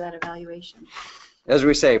respect to that evaluation. As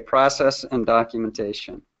we say, process and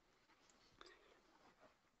documentation.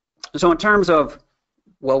 So in terms of,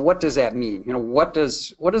 well, what does that mean? What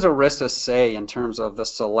does ERISA say in terms of the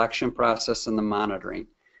selection process and the monitoring?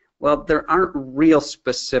 Well, there aren't real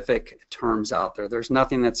specific terms out there. There's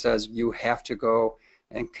nothing that says you have to go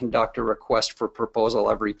and conduct a request for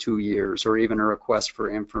proposal every 2 years or even a request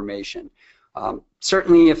for information.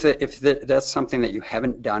 Certainly if that's something that you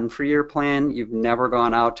haven't done for your plan, you've never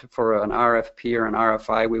gone out for an RFP or an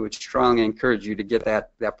RFI, we would strongly encourage you to get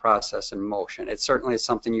that process in motion. It certainly is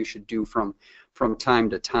something you should do from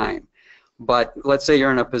time to time. But let's say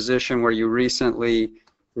you're in a position where you recently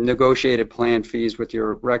negotiated plan fees with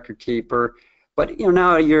your record keeper, but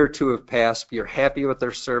now a year or two have passed, you're happy with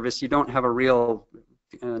their service, you don't have a real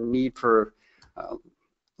need for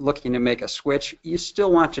looking to make a switch, you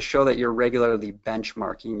still want to show that you're regularly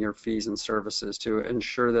benchmarking your fees and services to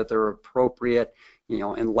ensure that they're appropriate,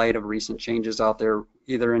 in light of recent changes out there,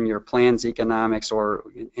 either in your plan's economics or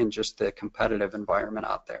in just the competitive environment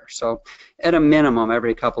out there. So at a minimum,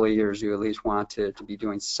 every couple of years, you at least want to be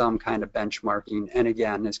doing some kind of benchmarking. And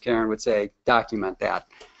again, as Karen would say, document that.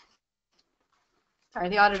 Sorry,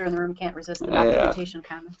 the auditor in the room can't resist the documentation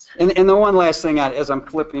comments. And the one last thing, as I'm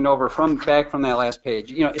flipping over back from that last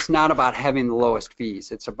page, it's not about having the lowest fees.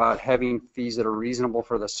 It's about having fees that are reasonable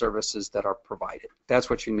for the services that are provided. That's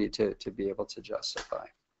what you need to be able to justify.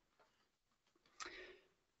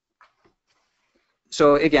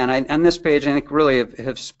 So again, on this page, I think really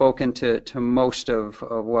have spoken to most of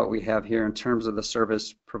what we have here in terms of the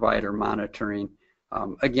service provider monitoring.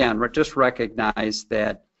 Again, just recognize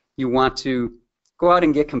that you want to go out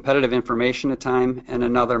and get competitive information at time, and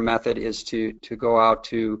another method is to go out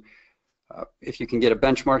to, if you can get a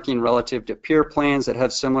benchmarking relative to peer plans that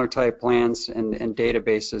have similar type plans, and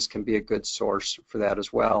databases can be a good source for that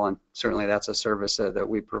as well, and certainly that's a service that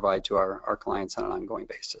we provide to our clients on an ongoing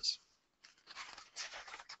basis.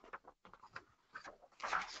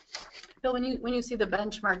 Bill, when you see the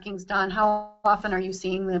benchmarkings done, how often are you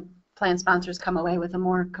seeing the plan sponsors come away with a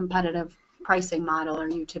more competitive pricing model? Are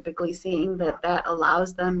you typically seeing that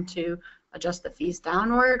allows them to adjust the fees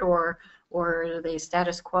downward, or are they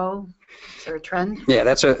status quo? Is there a trend? Yeah,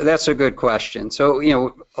 that's a good question. So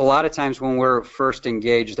a lot of times when we're first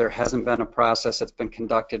engaged, there hasn't been a process that's been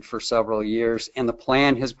conducted for several years, and the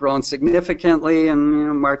plan has grown significantly,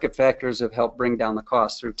 and market factors have helped bring down the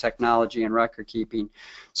cost through technology and record keeping.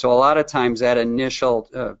 So a lot of times that initial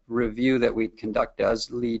review that we conduct does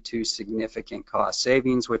lead to significant cost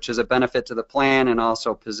savings, which is a benefit to the plan and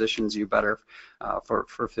also positions you better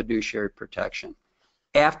for fiduciary protection.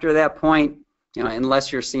 After that point,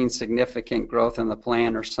 unless you're seeing significant growth in the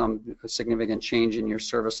plan or some significant change in your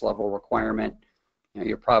service level requirement,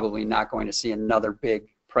 you're probably not going to see another big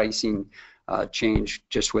pricing change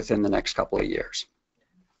just within the next couple of years.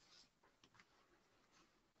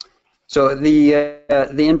 So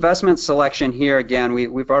the investment selection here, again,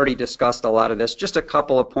 we've already discussed a lot of this. Just a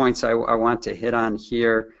couple of points I want to hit on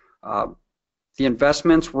here. The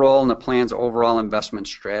investment's role in the plan's overall investment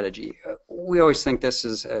strategy. We always think this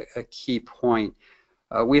is a key point.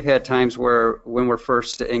 We've had times where, when we're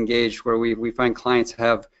first engaged, where we find clients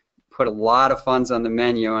have put a lot of funds on the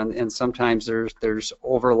menu, and sometimes there's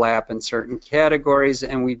overlap in certain categories,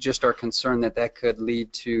 and we just are concerned that that could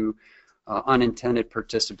lead to unintended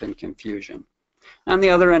participant confusion. On the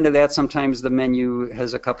other end of that, sometimes the menu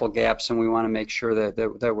has a couple gaps, and we want to make sure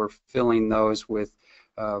that we're filling those with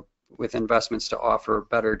investments to offer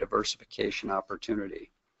better diversification opportunity.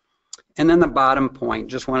 And then the bottom point,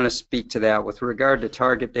 just wanted to speak to that. With regard to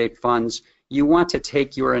target date funds, you want to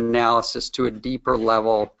take your analysis to a deeper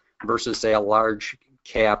level versus, say, a large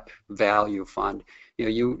cap value fund.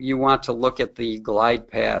 You want to look at the glide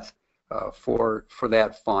path for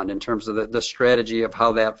that fund in terms of the strategy of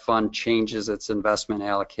how that fund changes its investment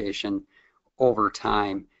allocation over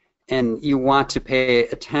time. And you want to pay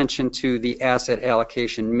attention to the asset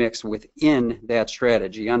allocation mix within that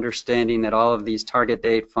strategy, understanding that all of these target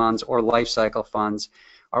date funds or life cycle funds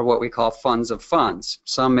are what we call funds of funds.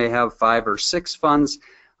 Some may have 5 or 6 funds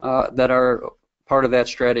that are part of that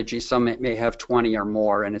strategy. Some may have 20 or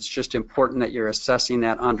more, and it's just important that you're assessing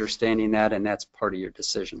that, understanding that, and that's part of your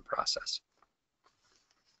decision process.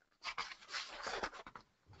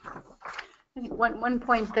 One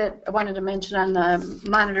point that I wanted to mention on the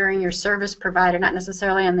monitoring your service provider, not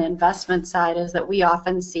necessarily on the investment side, is that we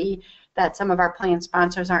often see that some of our plan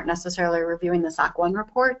sponsors aren't necessarily reviewing the SOC 1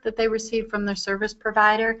 report that they receive from their service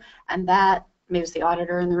provider, and that, maybe it's the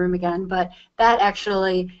auditor in the room again, but that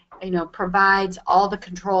actually provides all the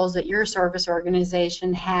controls that your service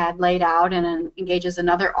organization had laid out, and engages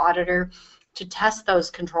another auditor to test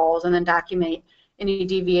those controls and then document any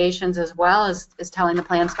deviations, as well as telling the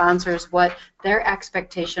plan sponsors what their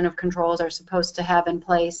expectation of controls are supposed to have in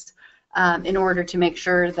place in order to make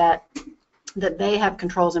sure that they have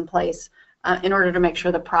controls in place in order to make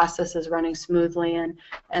sure the process is running smoothly.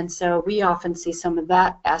 And so we often see some of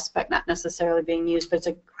that aspect not necessarily being used, but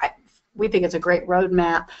we think it's a great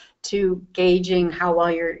roadmap to gauging how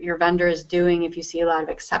well your vendor is doing. If you see a lot of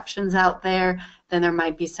exceptions out there, then there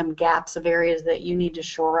might be some gaps of areas that you need to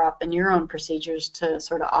shore up in your own procedures to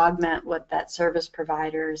sort of augment what that service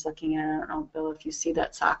provider is looking at. I don't know, Bill, if you see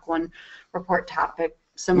that SOC 1 report topic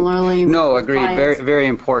similarly. No, agreed. Very, very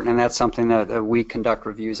important, and that's something that we conduct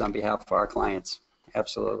reviews on behalf of our clients.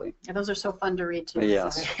 Absolutely. Yeah, those are so fun to read too.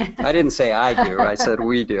 Yes. I didn't say I do. I said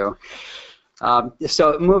we do.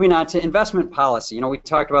 So moving on to investment policy. We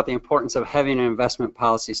talked about the importance of having an investment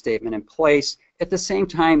policy statement in place. At the same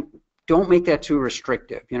time, don't make that too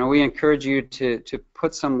restrictive. We encourage you to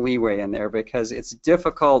put some leeway in there, because it's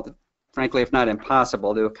difficult, frankly, if not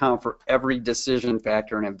impossible, to account for every decision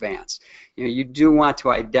factor in advance. You do want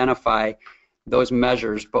to identify those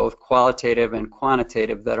measures, both qualitative and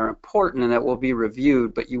quantitative, that are important and that will be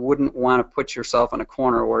reviewed, but you wouldn't want to put yourself in a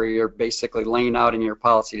corner where you're basically laying out in your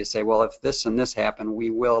policy to say, well, if this and this happen,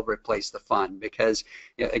 we will replace the fund, because,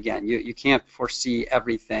 again, you can't foresee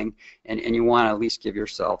everything, and you want to at least give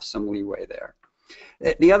yourself some leeway there.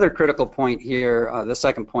 The other critical point here, the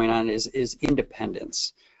second point on it, is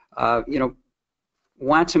independence.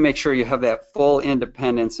 Want to make sure you have that full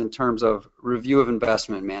independence in terms of review of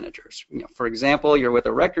investment managers. For example, you're with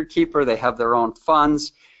a record keeper, they have their own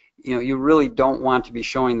funds. You really don't want to be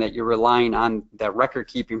showing that you're relying on that record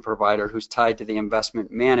keeping provider who's tied to the investment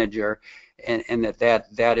manager, and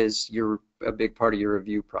that is a big part of your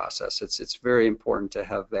review process. It's very important to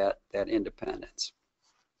have that independence.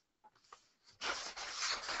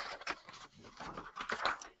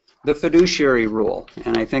 The fiduciary rule,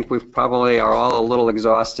 and I think we probably are all a little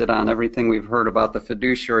exhausted on everything we've heard about the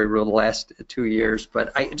fiduciary rule the last 2 years,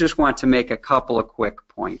 but I just want to make a couple of quick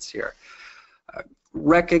points here.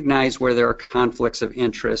 Recognize where there are conflicts of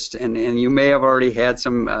interest, and you may have already had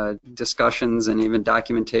some discussions and even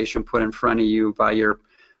documentation put in front of you by your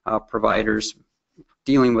providers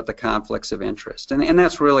dealing with the conflicts of interest, and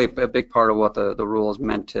that's really a big part of what the rule is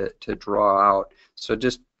meant to draw out. So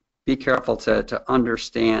just be careful to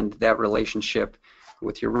understand that relationship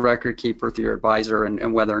with your record keeper, with your advisor,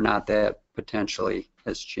 and whether or not that potentially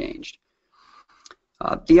has changed.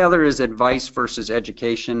 The other is advice versus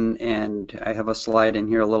education, and I have a slide in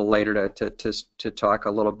here a little later to talk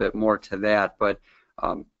a little bit more to that, but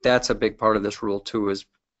that's a big part of this rule too, is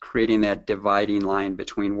creating that dividing line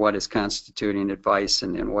between what is constituting advice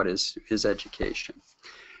and what is education.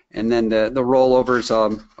 And then the rollovers,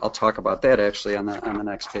 I'll talk about that actually on the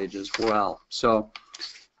next page as well. So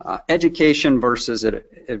education versus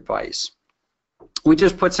advice. we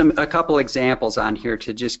just put a couple examples on here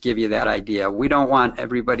to just give you that idea. We don't want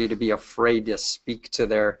everybody to be afraid to speak to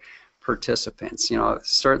their participants. You know,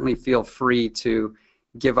 certainly feel free to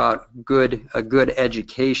give out a good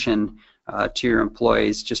education to your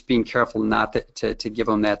employees, just being careful not to give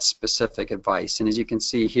them that specific advice. And as you can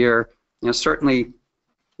see here, you know, certainly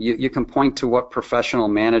you can point to what professional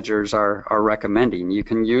managers are recommending. You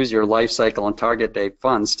can use your life cycle and target date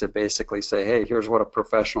funds to basically say, hey, here's what a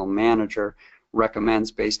professional manager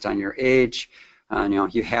recommends based on your age. You know,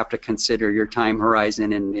 you have to consider your time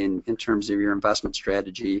horizon in terms of your investment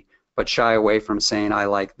strategy, but shy away from saying I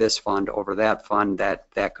like this fund over that fund.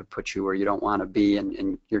 That could put you where you don't want to be,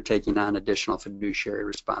 and you're taking on additional fiduciary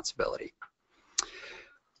responsibility.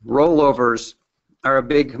 Rollovers are a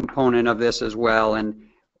big component of this as well, and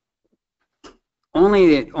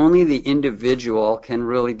only the individual can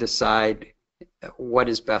really decide what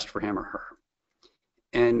is best for him or her.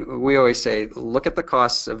 And we always say, look at the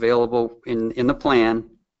costs available in the plan,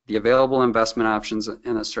 the available investment options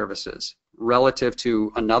and the services relative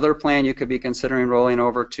to another plan you could be considering rolling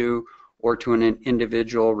over to, or to an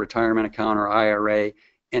individual retirement account or IRA,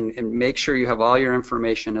 and make sure you have all your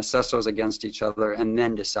information, assess those against each other, and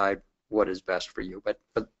then decide what is best for you. But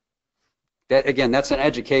that, again, that's an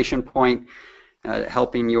education point,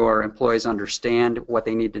 helping your employees understand what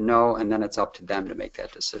they need to know, and then it's up to them to make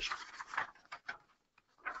that decision.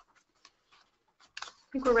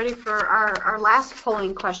 I think we're ready for our last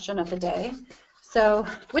polling question of the day. So,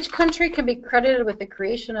 which country can be credited with the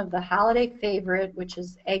creation of the holiday favorite, which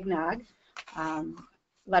is eggnog?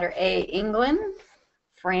 Letter A, England,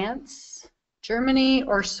 France, Germany,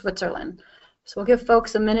 or Switzerland? So we'll give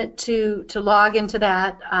folks a minute to log into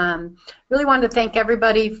that. Really wanted to thank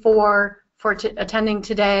everybody for attending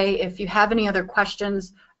today. If you have any other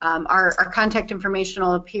questions, our contact information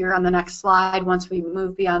will appear on the next slide once we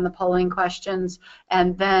move beyond the polling questions,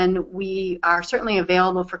 and then we are certainly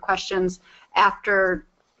available for questions after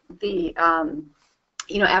the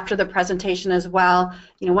after the presentation as well.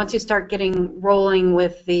 You know, once you start getting rolling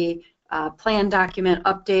with the plan document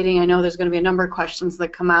updating, I know there's going to be a number of questions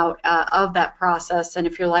that come out of that process, and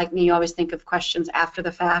if you're like me, you always think of questions after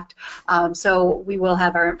the fact. So we will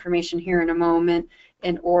have our information here in a moment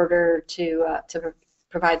in order to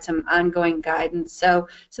provide some ongoing guidance. So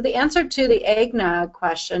the answer to the eggnog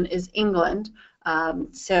question is England.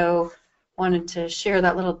 So wanted to share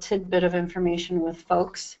that little tidbit of information with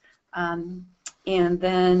folks. And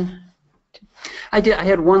then I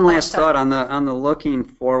had one last thought on the looking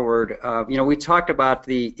forward. You know, we talked about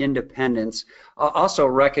the independence. Also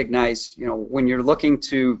recognize, you know, when you're looking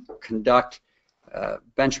to conduct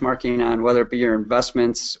benchmarking on whether it be your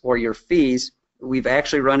investments or your fees, we've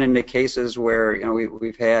actually run into cases where, you know,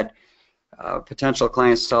 we've had potential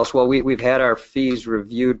clients tell us, well, we've had our fees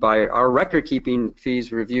reviewed by our record-keeping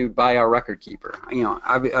fees reviewed by our record keeper. You know,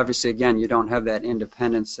 obviously, again, you don't have that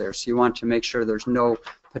independence there, so you want to make sure there's no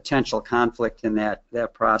potential conflict in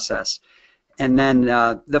that process. And then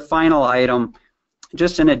the final item,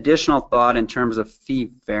 just an additional thought in terms of fee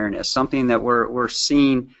fairness. Something that we're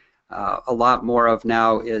seeing a lot more of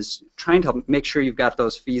now is trying to make sure you've got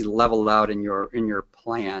those fees leveled out in your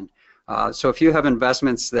plan. So if you have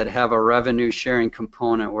investments that have a revenue sharing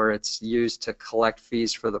component where it's used to collect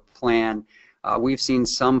fees for the plan, we've seen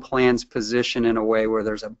some plans position in a way where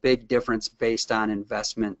there's a big difference based on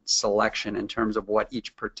investment selection in terms of what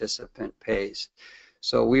each participant pays.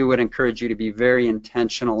 So we would encourage you to be very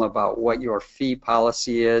intentional about what your fee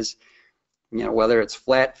policy is, you know, whether it's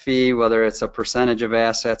flat fee, whether it's a percentage of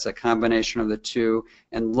assets, a combination of the two,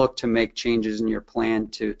 and look to make changes in your plan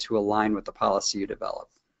to align with the policy you develop.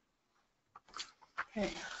 Okay.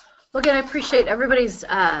 Well, again, I appreciate everybody's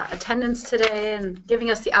attendance today and giving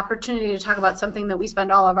us the opportunity to talk about something that we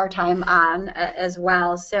spend all of our time on as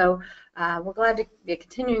well. So we're glad to be a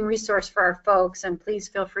continuing resource for our folks, and please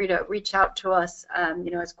feel free to reach out to us,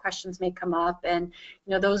 you know, as questions may come up. And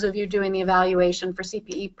you know, those of you doing the evaluation for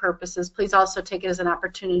CPE purposes, please also take it as an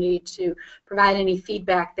opportunity to provide any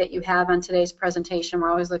feedback that you have on today's presentation.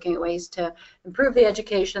 We're always looking at ways to improve the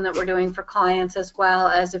education that we're doing for clients, as well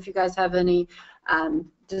as if you guys have any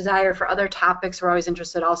desire for other topics. We're always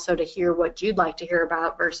interested also to hear what you'd like to hear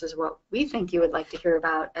about versus what we think you would like to hear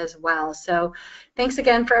about as well. So thanks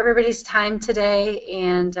again for everybody's time today,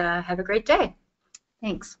 and have a great day.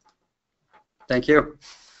 Thanks. Thank you.